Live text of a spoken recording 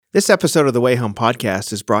This episode of the Way Home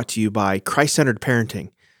podcast is brought to you by Christ-Centered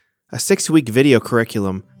Parenting, a 6-week video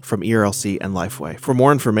curriculum from ERLC and Lifeway. For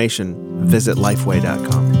more information, visit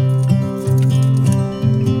lifeway.com.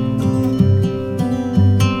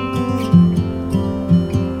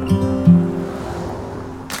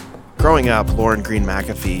 Growing up, Lauren Green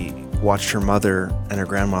McAfee watched her mother and her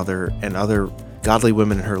grandmother and other godly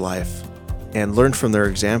women in her life and learned from their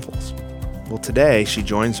examples. Well, today she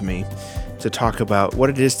joins me to talk about what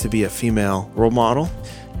it is to be a female role model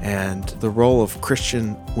and the role of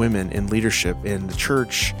Christian women in leadership in the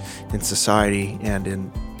church, in society, and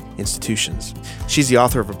in institutions. She's the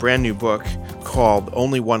author of a brand new book called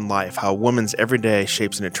Only One Life: How a Woman's Everyday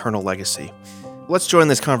Shapes an Eternal Legacy. Let's join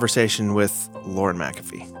this conversation with Lauren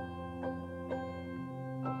McAfee.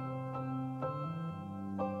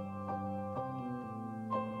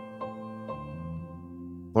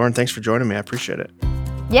 Lauren, thanks for joining me. I appreciate it.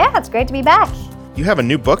 Yeah, it's great to be back. You have a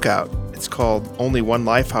new book out. It's called Only One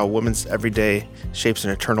Life: How a Woman's Everyday Shapes an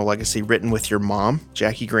Eternal Legacy, written with your mom,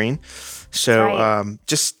 Jackie Green. So Right.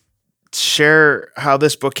 Just share how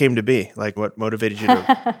this book came to be, like what motivated you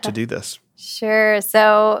to do this. Sure.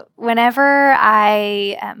 So whenever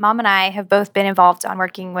Mom and I have both been involved on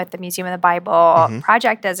working with the Museum of the Bible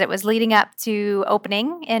project as it was leading up to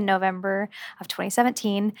opening in November of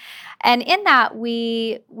 2017. And in that,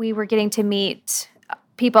 we were getting to meet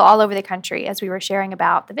people all over the country as we were sharing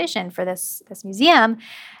about the vision for this museum.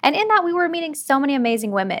 And in that, we were meeting so many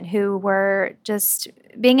amazing women who were just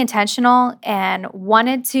being intentional and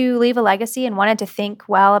wanted to leave a legacy and wanted to think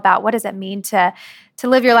well about what does it mean to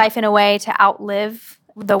live your life in a way to outlive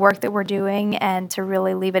the work that we're doing and to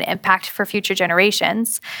really leave an impact for future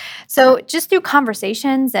generations. So just through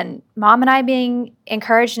conversations and Mom and I being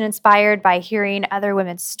encouraged and inspired by hearing other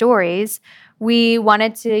women's stories, we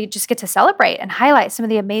wanted to just get to celebrate and highlight some of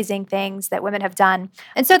the amazing things that women have done.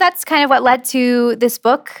 And so that's kind of what led to this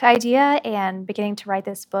book idea and beginning to write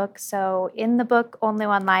this book. So in the book, Only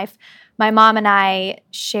One Life, my mom and I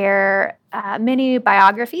share many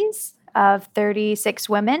biographies of 36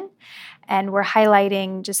 women, and we're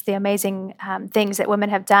highlighting just the amazing things that women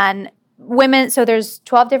have done. So there's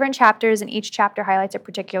 12 different chapters, and each chapter highlights a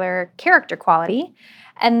particular character quality.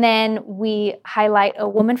 And then we highlight a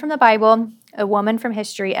woman from the Bible, a woman from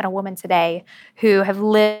history, and a woman today who have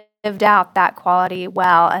lived out that quality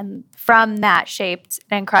well, and from that shaped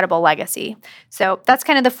an incredible legacy. So that's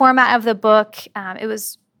kind of the format of the book. It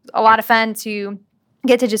was a lot of fun to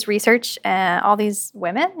get to just research all these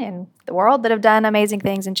women in the world that have done amazing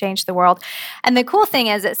things and changed the world. And the cool thing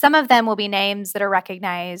is that some of them will be names that are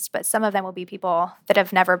recognized, but some of them will be people that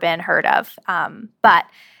have never been heard of. But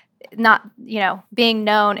not, being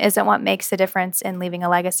known isn't what makes the difference in leaving a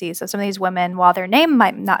legacy. So some of these women, while their name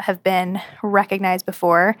might not have been recognized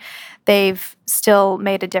before, they've still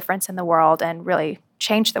made a difference in the world and really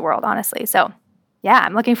changed the world, honestly. So yeah,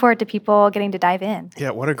 I'm looking forward to people getting to dive in.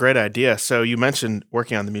 Yeah, what a great idea. So you mentioned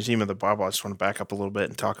working on the Museum of the Bible. I just want to back up a little bit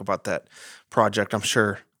and talk about that project. I'm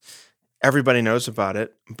sure everybody knows about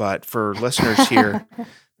it, but for listeners here,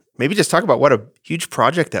 maybe just talk about what a huge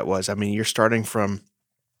project that was. I mean, you're starting from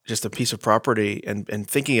just a piece of property and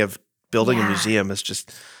thinking of building a museum is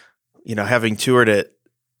just, having toured it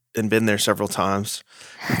and been there several times,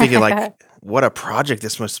 I'm thinking what a project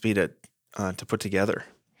this must be to put together.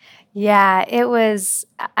 Yeah, it was,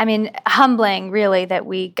 humbling really that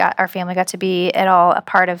our family got to be at all a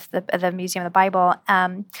part of the Museum of the Bible.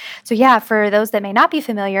 For those that may not be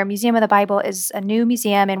familiar, Museum of the Bible is a new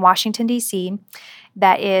museum in Washington, D.C.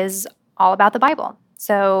 that is all about the Bible.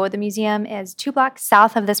 So the museum is 2 blocks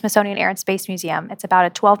south of the Smithsonian Air and Space Museum. It's about a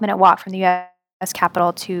 12-minute walk from the U.S.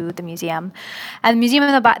 Capitol to the museum. And the Museum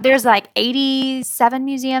of the Bible, there's 87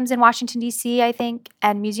 museums in Washington, D.C., I think,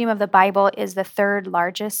 and Museum of the Bible is the 3rd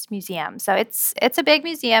largest museum. So it's a big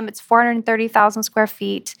museum. It's 430,000 square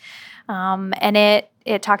feet, and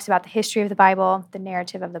it talks about the history of the Bible, the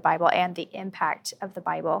narrative of the Bible, and the impact of the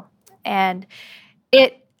Bible. And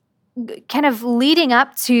it kind of leading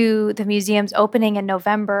up to the museum's opening in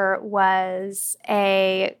November was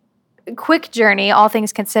a quick journey, all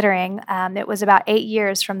things considering. It was about 8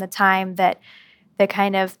 years from the time that the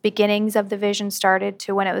kind of beginnings of the vision started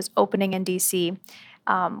to when it was opening in D.C.,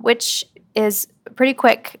 which is pretty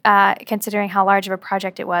quick considering how large of a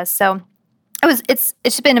project it was. So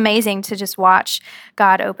it's been amazing to just watch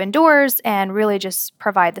God open doors and really just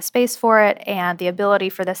provide the space for it and the ability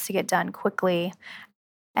for this to get done quickly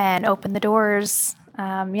and open the doors,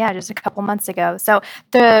 just a couple months ago. So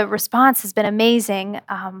the response has been amazing.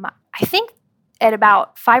 I think at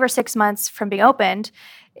about 5 or 6 months from being opened,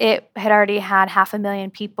 it had already had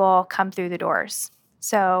 500,000 people come through the doors.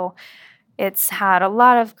 So It's had a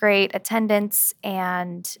lot of great attendance,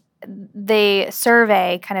 and they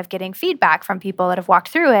survey kind of getting feedback from people that have walked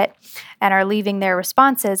through it and are leaving their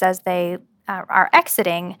responses as they are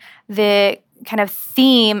exiting. The kind of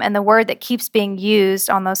theme and the word that keeps being used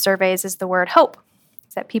on those surveys is the word hope.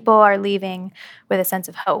 It's that people are leaving with a sense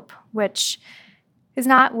of hope, which is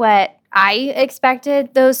not what I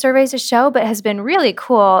expected those surveys to show, but has been really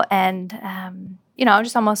cool and,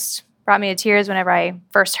 just almost brought me to tears whenever I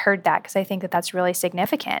first heard that, because I think that that's really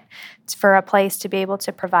significant. It's for a place to be able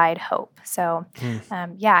to provide hope. So,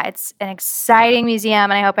 it's an exciting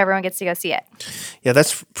museum, and I hope everyone gets to go see it. Yeah,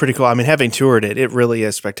 that's pretty cool. I mean, having toured it, it really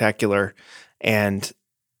is spectacular. And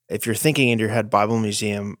if you're thinking in your head Bible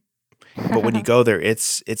museum, but when you go there,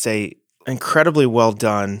 it's a incredibly well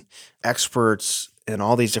done, experts in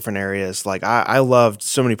all these different areas. Like I loved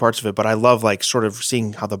so many parts of it, but I love like sort of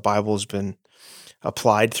seeing how the Bible has been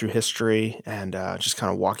applied through history and just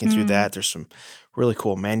kind of walking through that. There's some really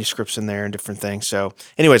cool manuscripts in there and different things. So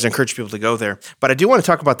anyways, I encourage people to go there. But I do want to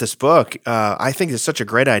talk about this book. I think it's such a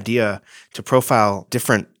great idea to profile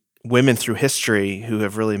different women through history who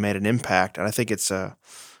have really made an impact. And I think it's a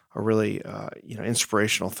really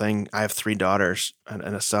inspirational thing. I have 3 daughters and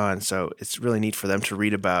a son, so it's really neat for them to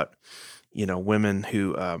read about women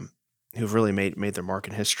who've really made their mark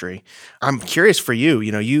in history. I'm curious for you.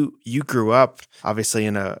 You grew up obviously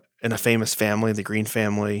in a famous family, the Green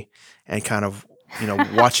family, and kind of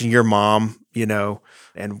watching your mom,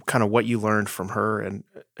 and kind of what you learned from her and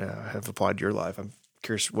have applied to your life. I'm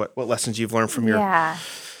curious what lessons you've learned from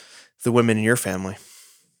the women in your family.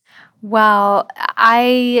 Well,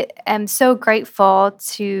 I am so grateful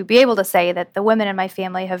to be able to say that the women in my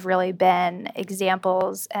family have really been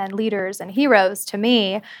examples and leaders and heroes to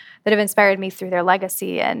me that have inspired me through their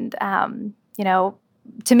legacy. And,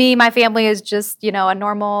 to me, my family is just, a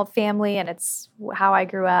normal family, and it's how I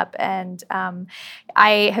grew up. And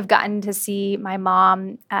I have gotten to see my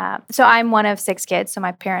mom. So I'm one of 6 kids. So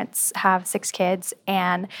my parents have 6 kids.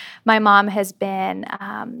 And my mom has been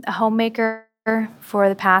a homemaker for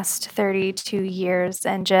the past 32 years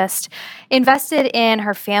and just invested in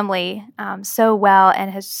her family so well,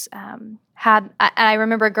 and has I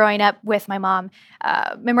remember growing up with my mom,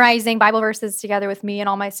 memorizing Bible verses together with me and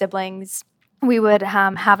all my siblings. We would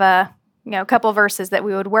have a couple verses that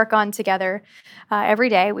we would work on together every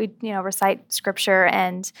day. We'd recite scripture,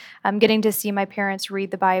 and getting to see my parents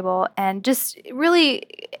read the Bible and just really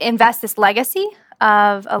invest this legacy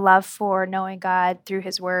of a love for knowing God through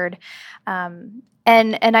His Word. And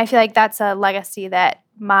I feel like that's a legacy that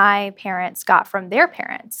my parents got from their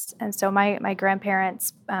parents. And so my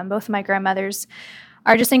grandparents, both of my grandmothers,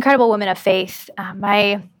 are just incredible women of faith.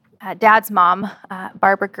 My dad's mom,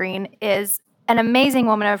 Barbara Green, is an amazing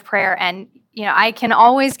woman of prayer. And, I can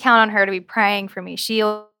always count on her to be praying for me.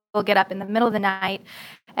 She'll get up in the middle of the night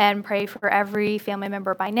and pray for every family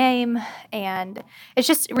member by name. And it's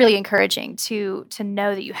just really encouraging to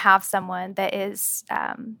know that you have someone that is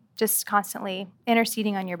just constantly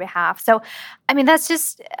interceding on your behalf. So, that's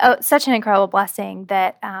just such an incredible blessing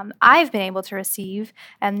that I've been able to receive,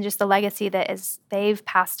 and just the legacy that they've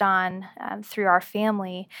passed on through our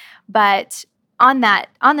family. But on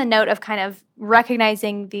the note of kind of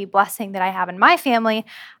recognizing the blessing that I have in my family,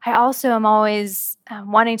 I also am always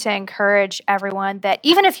wanting to encourage everyone that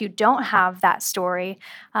even if you don't have that story,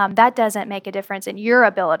 that doesn't make a difference in your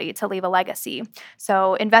ability to leave a legacy.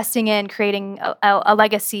 So investing in creating a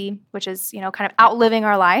legacy, which is, kind of outliving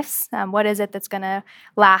our lives. What is it that's going to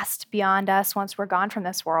last beyond us once we're gone from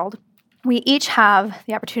this world? We each have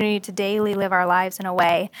the opportunity to daily live our lives in a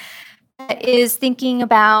way is thinking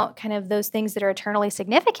about kind of those things that are eternally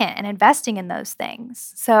significant and investing in those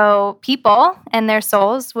things. So people and their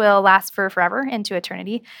souls will last for forever into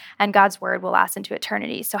eternity, and God's word will last into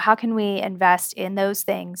eternity. So how can we invest in those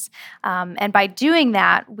things? And by doing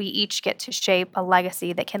that, we each get to shape a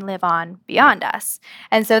legacy that can live on beyond us.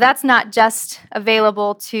 And so that's not just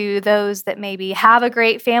available to those that maybe have a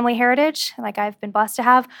great family heritage, like I've been blessed to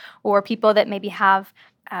have, or people that maybe have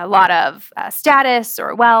a lot of status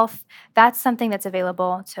or wealth. That's something that's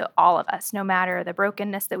available to all of us, no matter the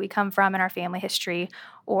brokenness that we come from in our family history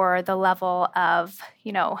or the level of,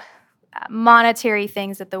 monetary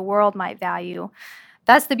things that the world might value.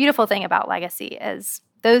 That's the beautiful thing about legacy, is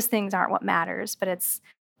those things aren't what matters, but it's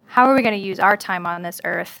how are we going to use our time on this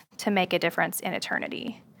earth to make a difference in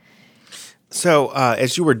eternity. So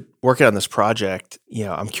as you were working on this project,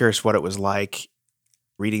 I'm curious what it was like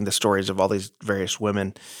reading the stories of all these various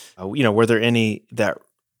women. Were there any that,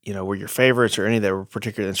 were your favorites, or any that were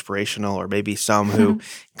particularly inspirational, or maybe some who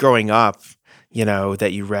growing up,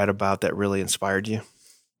 that you read about that really inspired you?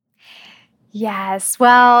 Yes.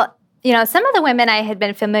 Well, Some of the women I had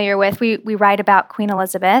been familiar with, we write about Queen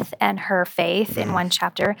Elizabeth and her faith in one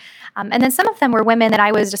chapter. And then some of them were women that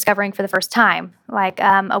I was discovering for the first time, like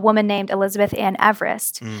a woman named Elizabeth Ann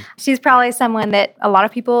Everest. She's probably someone that a lot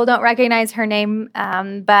of people don't recognize her name,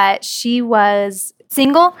 but she was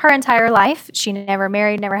single her entire life. She never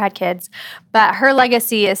married, never had kids, but her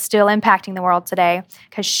legacy is still impacting the world today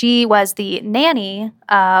because she was the nanny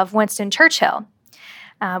of Winston Churchill.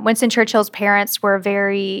 Winston Churchill's parents were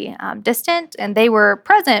very distant, and they were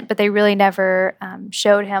present, but they really never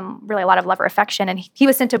showed him really a lot of love or affection. And he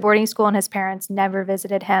was sent to boarding school, and his parents never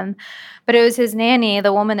visited him. But it was his nanny,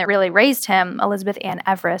 the woman that really raised him, Elizabeth Ann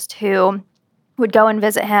Everest, who would go and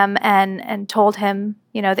visit him and told him,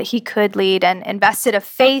 that he could lead, and invested a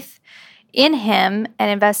faith in him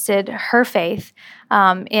and invested her faith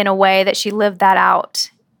in a way that she lived that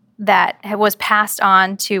out, that was passed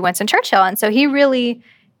on to Winston Churchill. And so he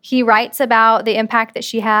writes about the impact that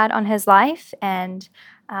she had on his life. And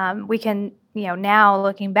we can, now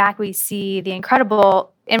looking back, we see the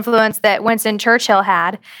incredible influence that Winston Churchill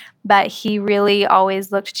had. But he really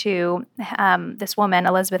always looked to this woman,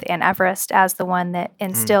 Elizabeth Ann Everest, as the one that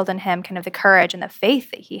instilled in him kind of the courage and the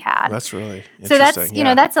faith that he had. That's really interesting. So that's,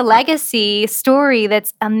 that's a legacy story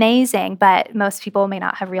that's amazing, but most people may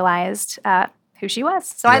not have realized who she was.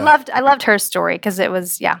 So I loved her story because it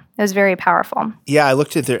was very powerful. Yeah, I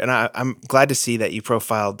looked into it, and I'm glad to see that you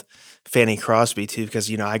profiled Fanny Crosby too,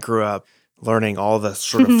 because I grew up learning all the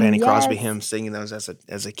sort of Fanny Crosby hymns, singing those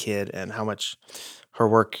as a kid, and how much her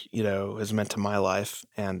work has meant to my life,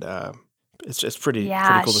 and it's just pretty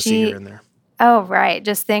cool to see her in there. Oh, right.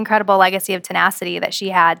 Just the incredible legacy of tenacity that she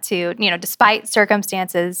had to, despite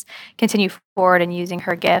circumstances, continue forward and using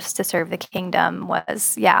her gifts to serve the kingdom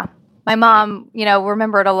was, My mom,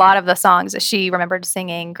 remembered a lot of the songs that she remembered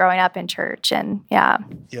singing growing up in church, and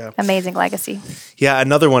amazing legacy. Yeah,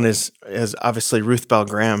 another one is obviously Ruth Bell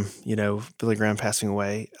Graham. Billy Graham passing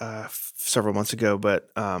away several months ago, but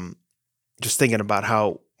just thinking about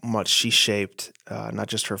how much she shaped not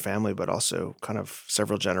just her family, but also kind of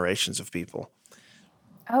several generations of people.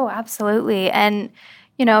 Oh, absolutely, and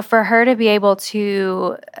for her to be able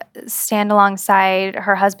to stand alongside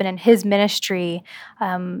her husband in his ministry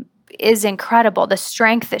is incredible. The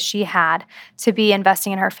strength that she had to be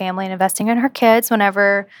investing in her family and investing in her kids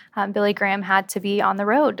whenever Billy Graham had to be on the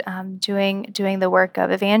road doing the work of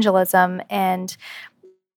evangelism. And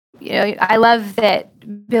I love that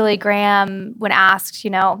Billy Graham, when asked,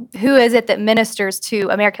 who is it that ministers to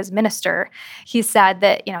America's minister, he said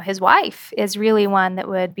that, his wife is really one that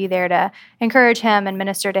would be there to encourage him and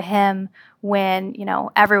minister to him when,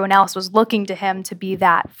 everyone else was looking to him to be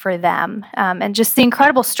that for them. And just the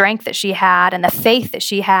incredible strength that she had and the faith that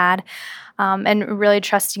she had, and really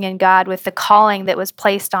trusting in God with the calling that was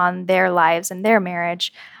placed on their lives and their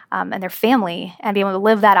marriage. And their family, and being able to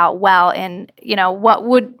live that out well in, what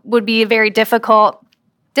would be very difficult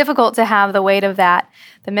to have the weight of that,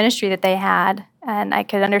 the ministry that they had. And I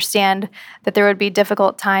could understand that there would be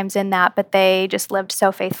difficult times in that, but they just lived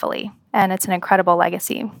so faithfully, and it's an incredible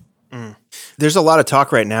legacy. There's a lot of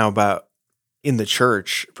talk right now about, in the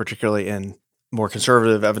church, particularly in more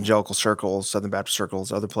conservative evangelical circles, Southern Baptist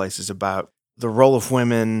circles, other places, about the role of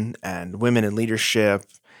women and women in leadership.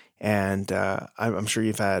 And I'm sure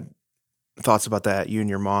you've had thoughts about that, you and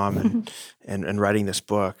your mom, and writing this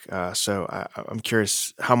book. So I'm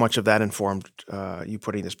curious how much of that informed you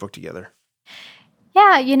putting this book together.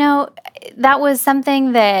 Yeah, that was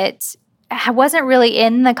something that wasn't really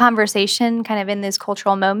in the conversation kind of in this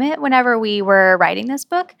cultural moment whenever we were writing this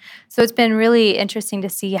book. So it's been really interesting to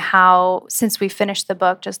see how, since we finished the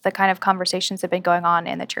book, just the kind of conversations that have been going on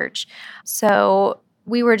in the church. So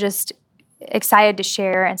we were just excited to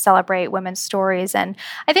share and celebrate women's stories. And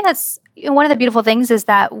I think that's one of the beautiful things is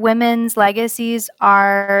that women's legacies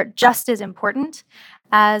are just as important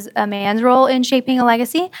as a man's role in shaping a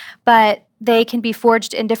legacy, but they can be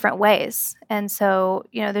forged in different ways. And so,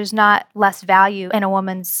 there's not less value in a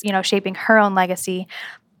woman's, shaping her own legacy,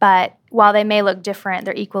 but while they may look different,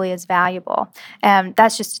 they're equally as valuable. And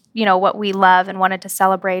that's just, what we love and wanted to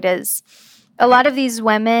celebrate is a lot of these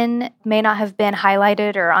women may not have been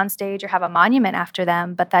highlighted or on stage or have a monument after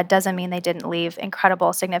them, but that doesn't mean they didn't leave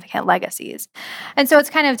incredible, significant legacies. And so it's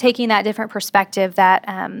kind of taking that different perspective, that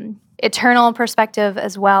eternal perspective,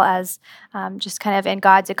 as well as just kind of in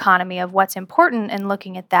God's economy of what's important and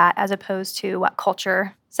looking at that as opposed to what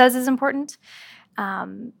culture says is important.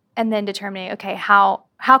 And then determining, okay, how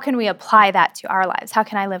can we apply that to our lives? How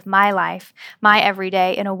can I live my life, my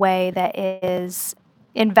everyday, in a way that is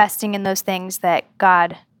investing in those things that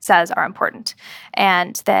God says are important,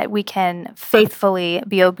 and that we can faithfully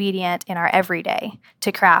be obedient in our everyday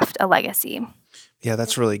to craft a legacy. Yeah,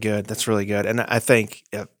 that's really good. That's really good. And I think,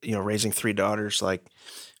 raising 3 daughters, like,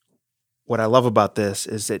 what I love about this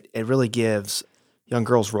is that it really gives young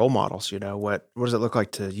girls role models. What does it look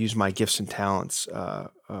like to use my gifts and talents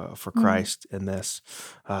for Christ in this?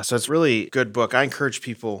 So it's really a good book. I encourage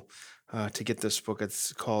people to get this book.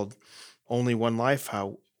 It's called Only One Life: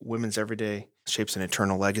 How Women's Everyday Shapes an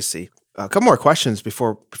Eternal Legacy. A couple more questions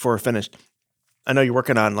before we're finished. I know you're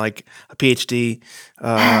working on like a PhD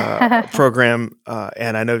program,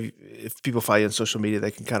 and I know if people follow you on social media, they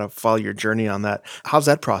can kind of follow your journey on that. How's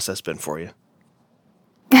that process been for you?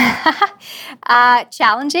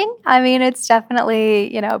 Challenging. I mean, it's definitely,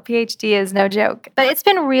 PhD is no joke, but it's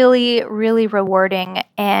been really, really rewarding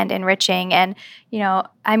and enriching. And,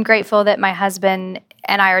 I'm grateful that my husband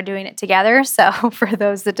and I are doing it together. So for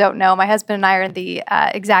those that don't know, my husband and I are in the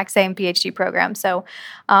exact same PhD program. So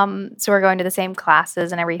we're going to the same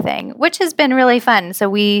classes and everything, which has been really fun. So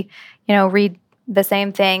we, read the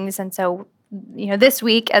same things. And so this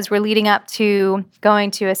week, as we're leading up to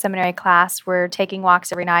going to a seminary class, we're taking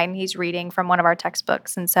walks every night, and he's reading from one of our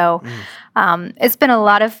textbooks. And so it's been a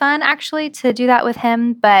lot of fun, actually, to do that with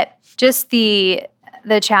him. But just the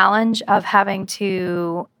challenge of having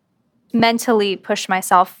to mentally push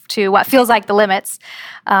myself to what feels like the limits,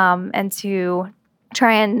 and to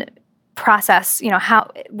try and process,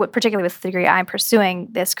 particularly with the degree I'm pursuing,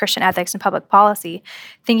 this Christian ethics and public policy,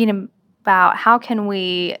 thinking about how can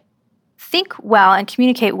we think well and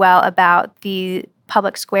communicate well about the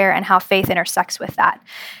public square and how faith intersects with that.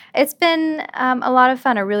 It's been a lot of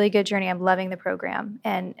fun, a really good journey. I'm loving the program,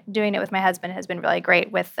 and doing it with my husband has been really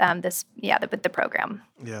great with with the program.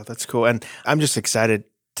 Yeah, that's cool. And I'm just excited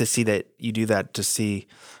to see that you do that, to see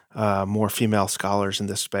more female scholars in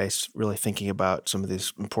this space really thinking about some of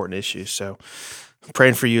these important issues. So I'm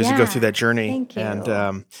praying for you as you go through that journey. Thank you.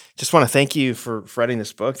 And just want to thank you for writing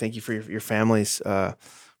this book. Thank you for your family's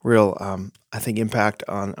real, I think, impact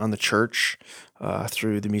on the church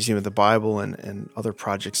through the Museum of the Bible and other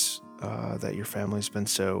projects that your family's been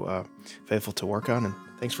so faithful to work on. And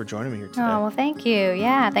thanks for joining me here today. Oh, well, thank you.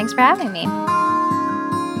 Yeah, thanks for having me.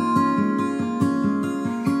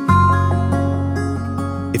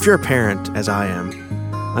 If you're a parent, as I am,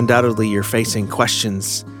 undoubtedly you're facing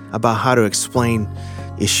questions about how to explain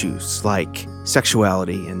issues like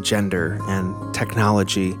sexuality and gender and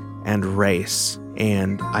technology and race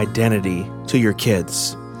and identity to your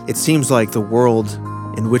kids. It seems like the world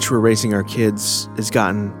in which we're raising our kids has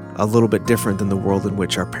gotten a little bit different than the world in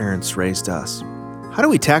which our parents raised us. How do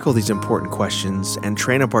we tackle these important questions and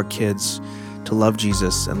train up our kids to love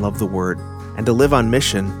Jesus and love the Word and to live on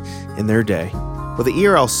mission in their day? Well, the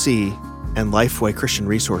ERLC and Lifeway Christian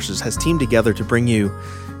Resources has teamed together to bring you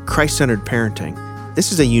Christ-Centered Parenting.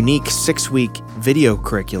 This is a unique 6-week video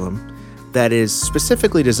curriculum that is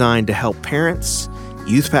specifically designed to help parents,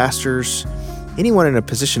 youth pastors, anyone in a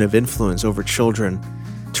position of influence over children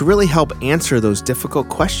to really help answer those difficult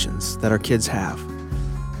questions that our kids have.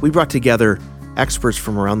 We brought together experts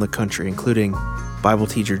from around the country, including Bible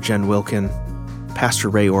teacher Jen Wilkin, Pastor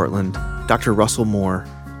Ray Ortland, Dr. Russell Moore,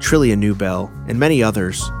 Trillia Newbell, and many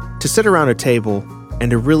others, to sit around a table and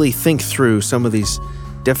to really think through some of these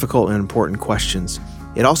difficult and important questions.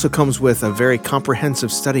 It also comes with a very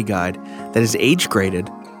comprehensive study guide that is age-graded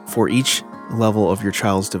for each level of your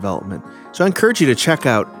child's development. So I encourage you to check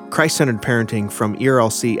out Christ-Centered Parenting from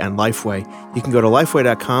ERLC and Lifeway. You can go to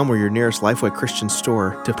lifeway.com or your nearest Lifeway Christian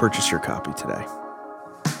store to purchase your copy today.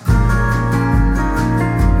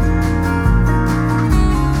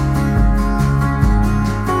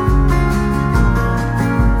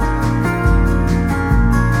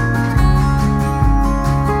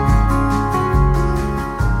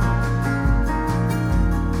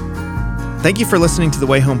 Thank you for listening to the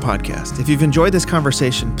Way Home podcast. If you've enjoyed this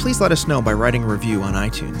conversation, please let us know by writing a review on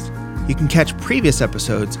iTunes. You can catch previous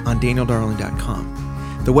episodes on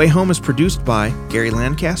danieldarling.com. The Way Home is produced by Gary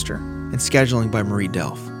Lancaster and scheduling by Marie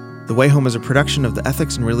Delph. The Way Home is a production of the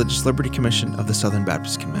Ethics and Religious Liberty Commission of the Southern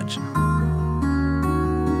Baptist Convention.